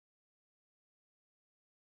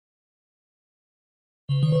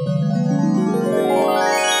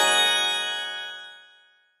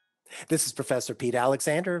This is Professor Pete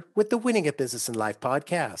Alexander with the Winning at Business and Life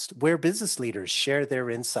podcast, where business leaders share their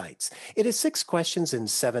insights. It is 6 questions in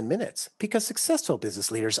 7 minutes because successful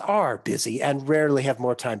business leaders are busy and rarely have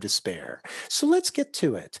more time to spare. So let's get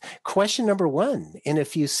to it. Question number 1, in a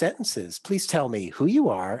few sentences, please tell me who you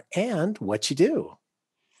are and what you do.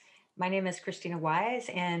 My name is Krisstina Wise,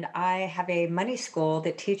 and I have a money school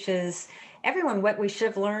that teaches everyone what we should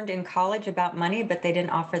have learned in college about money, but they didn't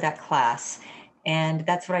offer that class. And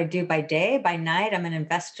that's what I do by day. By night, I'm an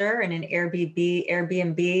investor and an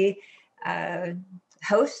Airbnb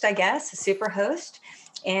host, I guess, a super host,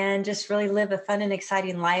 and just really live a fun and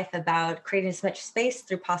exciting life about creating as much space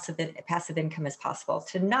through passive income as possible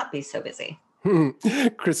to not be so busy.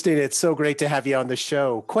 Krisstina, it's so great to have you on the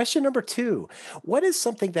show. Question number 2, what is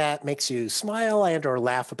something that makes you smile and or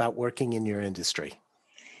laugh about working in your industry?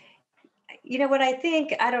 You know what I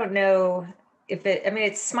think, I don't know if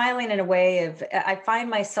it's smiling in a way of, I find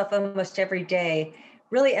myself almost every day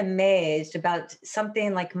really amazed about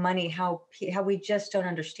something like money, how we just don't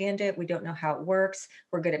understand it. We don't know how it works.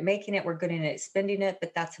 We're good at making it. We're good at spending it,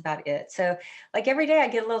 but that's about it. So like every day I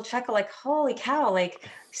get a little chuckle like, holy cow, like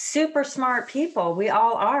super smart people. We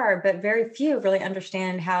all are, but very few really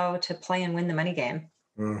understand how to play and win the money game.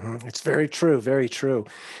 Mm-hmm. It's very true. Very true.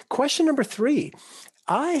 Question number 3.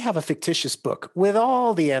 I have a fictitious book with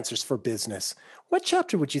all the answers for business. What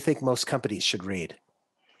chapter would you think most companies should read?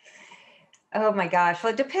 Oh my gosh.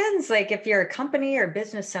 Well, it depends. Like if you're a company or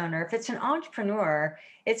business owner, if it's an entrepreneur,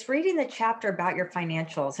 it's reading the chapter about your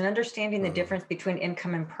financials and understanding the difference between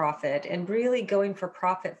income and profit and really going for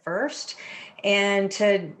profit first and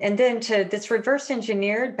then that's reverse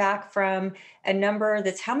engineered back from a number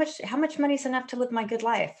that's how much money is enough to live my good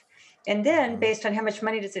life. And then based on how much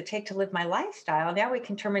money does it take to live my lifestyle, now we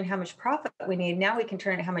can determine how much profit we need. Now we can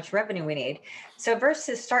turn it how much revenue we need. So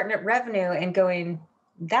versus starting at revenue and going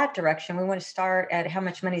that direction, we want to start at how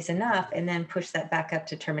much money is enough and then push that back up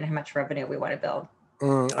to determine how much revenue we want to build.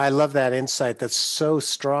 I love that insight. That's so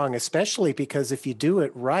strong, especially because if you do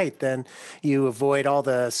it right, then you avoid all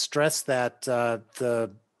the stress that the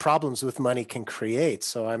problems with money can create.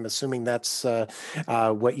 So I'm assuming that's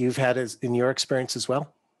what you've had in your experience as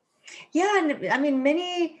well. Yeah, and I mean,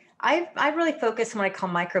 I really focus on what I call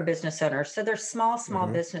micro business owners. So they're small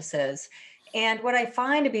businesses. And what I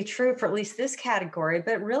find to be true for at least this category,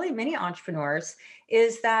 but really many entrepreneurs,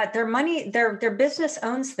 is that their business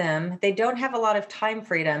owns them. They don't have a lot of time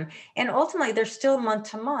freedom. And ultimately, they're still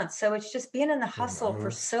month to month. So it's just being in the hustle for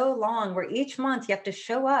so long where each month you have to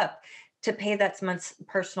show up to pay that month's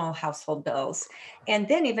personal household bills. And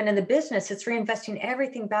then even in the business, it's reinvesting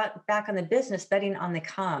everything back on the business, betting on the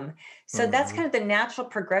come. So that's kind of the natural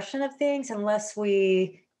progression of things, unless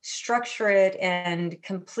we structure it and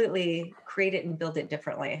completely create it and build it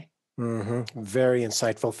differently. Very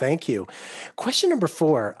insightful. Thank you. Question number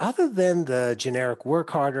 4, other than the generic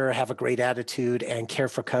work harder, have a great attitude, and care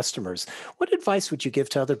for customers, what advice would you give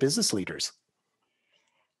to other business leaders?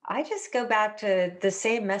 I just go back to the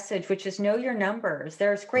same message, which is know your numbers.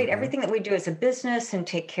 There's great everything that we do as a business and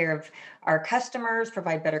take care of our customers,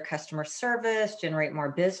 provide better customer service, generate more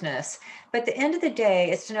business. But at the end of the day,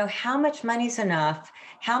 it's to know how much money's enough,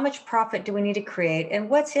 how much profit do we need to create, and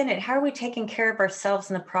what's in it? How are we taking care of ourselves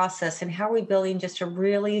in the process? And how are we building just a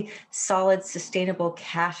really solid, sustainable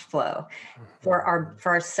cash flow for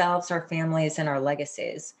ourselves, our families, and our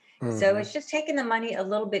legacies? So it's just taking the money a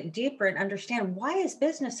little bit deeper and understand why as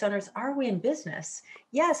business owners are we in business?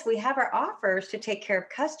 Yes, we have our offers to take care of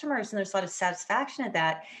customers and there's a lot of satisfaction at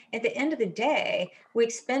that. At the end of the day, we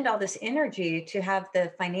expend all this energy to have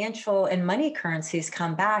the financial and money currencies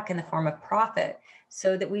come back in the form of profit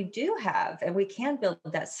so that we do have and we can build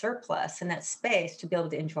that surplus and that space to be able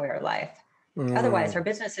to enjoy our life. Otherwise, our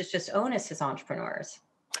businesses just own us as entrepreneurs.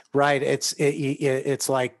 Right. It's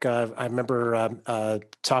like I remember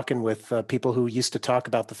talking with people who used to talk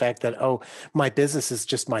about the fact that, oh, my business is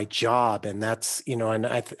just my job, and that's and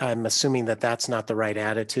I'm assuming that that's not the right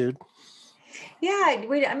attitude. Yeah,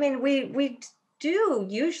 we do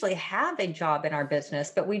usually have a job in our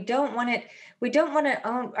business, but we don't want it. We don't want to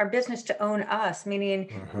own our business to own us,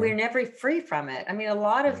 meaning we're never free from it. I mean, a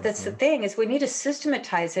lot of that's the thing is we need to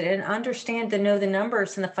systematize it and understand know the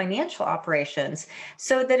numbers and the financial operations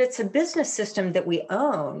so that it's a business system that we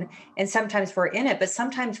own. And sometimes we're in it, but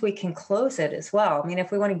sometimes we can close it as well. I mean,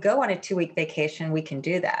 if we want to go on a 2-week vacation, we can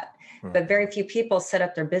do that. But very few people set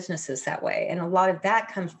up their businesses that way. And a lot of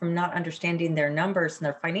that comes from not understanding their numbers and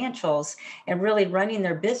their financials and really running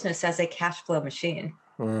their business as a cash flow machine.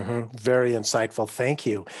 Very insightful. Thank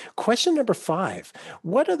you. Question number 5.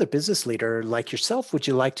 What other business leader like yourself would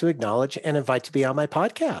you like to acknowledge and invite to be on my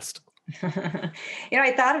podcast?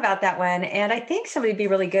 I thought about that one, and I think somebody would be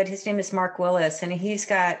really good. His name is Mark Willis, and he's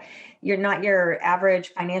got You're Not Your Average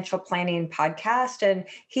Financial Planning podcast. And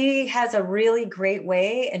he has a really great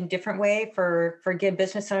way and different way for good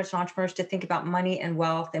business owners and entrepreneurs to think about money and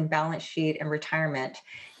wealth and balance sheet and retirement.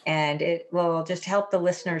 And it will just help the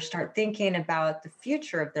listeners start thinking about the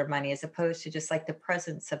future of their money as opposed to just like the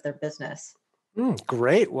presence of their business.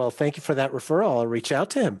 Great. Well, thank you for that referral. I'll reach out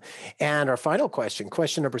to him. And our final question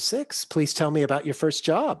number 6. Please tell me about your first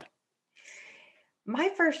job. My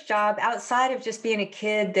first job, outside of just being a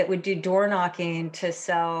kid that would do door knocking to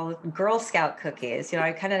sell Girl Scout cookies,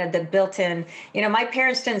 I kind of had the built-in, my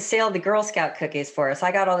parents didn't sell the Girl Scout cookies for us.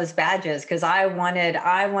 I got all those badges because I wanted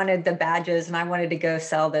the badges and I wanted to go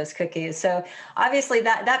sell those cookies. So obviously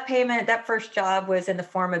that first job was in the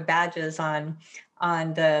form of badges on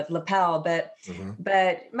the lapel. Mhm.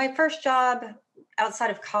 But my first job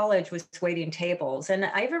outside of college was waiting tables. And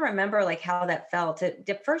I even remember like how that felt.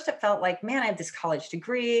 At first it felt like, man, I have this college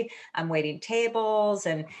degree, I'm waiting tables.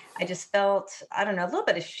 And I just felt, I don't know, a little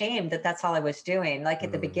bit ashamed that that's all I was doing, like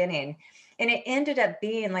at the Mm. beginning. And it ended up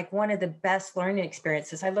being like one of the best learning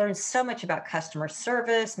experiences. I learned so much about customer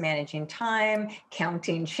service, managing time,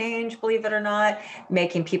 counting change, believe it or not,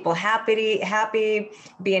 making people happy,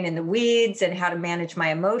 being in the weeds and how to manage my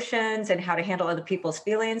emotions and how to handle other people's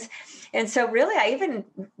feelings. And so, really, I even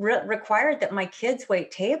required that my kids wait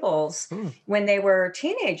tables Mm. when they were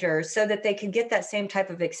teenagers so that they could get that same type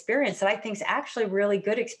of experience that I think is actually really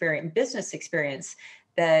good experience, business experience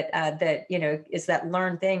that is that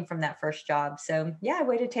learned thing from that first job. So, yeah, I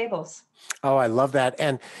waited tables. Oh, I love that.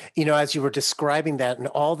 And, as you were describing that and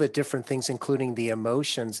all the different things, including the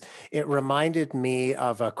emotions, it reminded me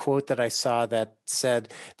of a quote that I saw that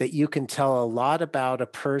said that you can tell a lot about a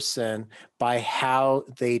person by how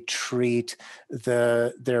they treat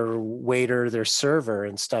their waiter, their server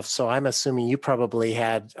and stuff. So I'm assuming you probably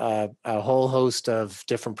had a whole host of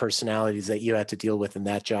different personalities that you had to deal with in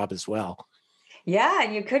that job as well. Yeah,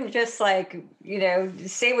 and you couldn't just say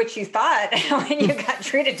what you thought when you got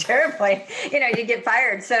treated terribly. You get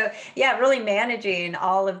fired. So yeah, really managing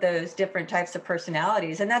all of those different types of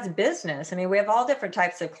personalities, and that's business. I mean, we have all different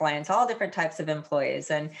types of clients, all different types of employees,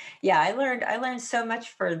 and yeah, I learned so much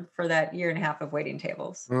for that year and a half of waiting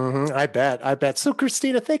tables. I bet. I bet. So,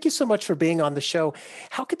 Christina, thank you so much for being on the show.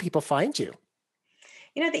 How can people find you?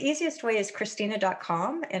 The easiest way is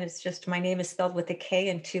Krisstina.com, and it's just my name is spelled with a K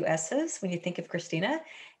and two S's when you think of Christina.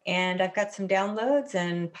 And I've got some downloads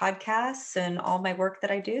and podcasts and all my work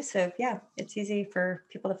that I do. So, yeah, it's easy for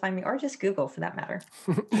people to find me or just Google for that matter.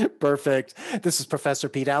 Perfect. This is Professor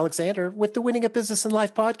Pete Alexander with the Winning at Business and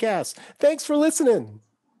Life podcast. Thanks for listening.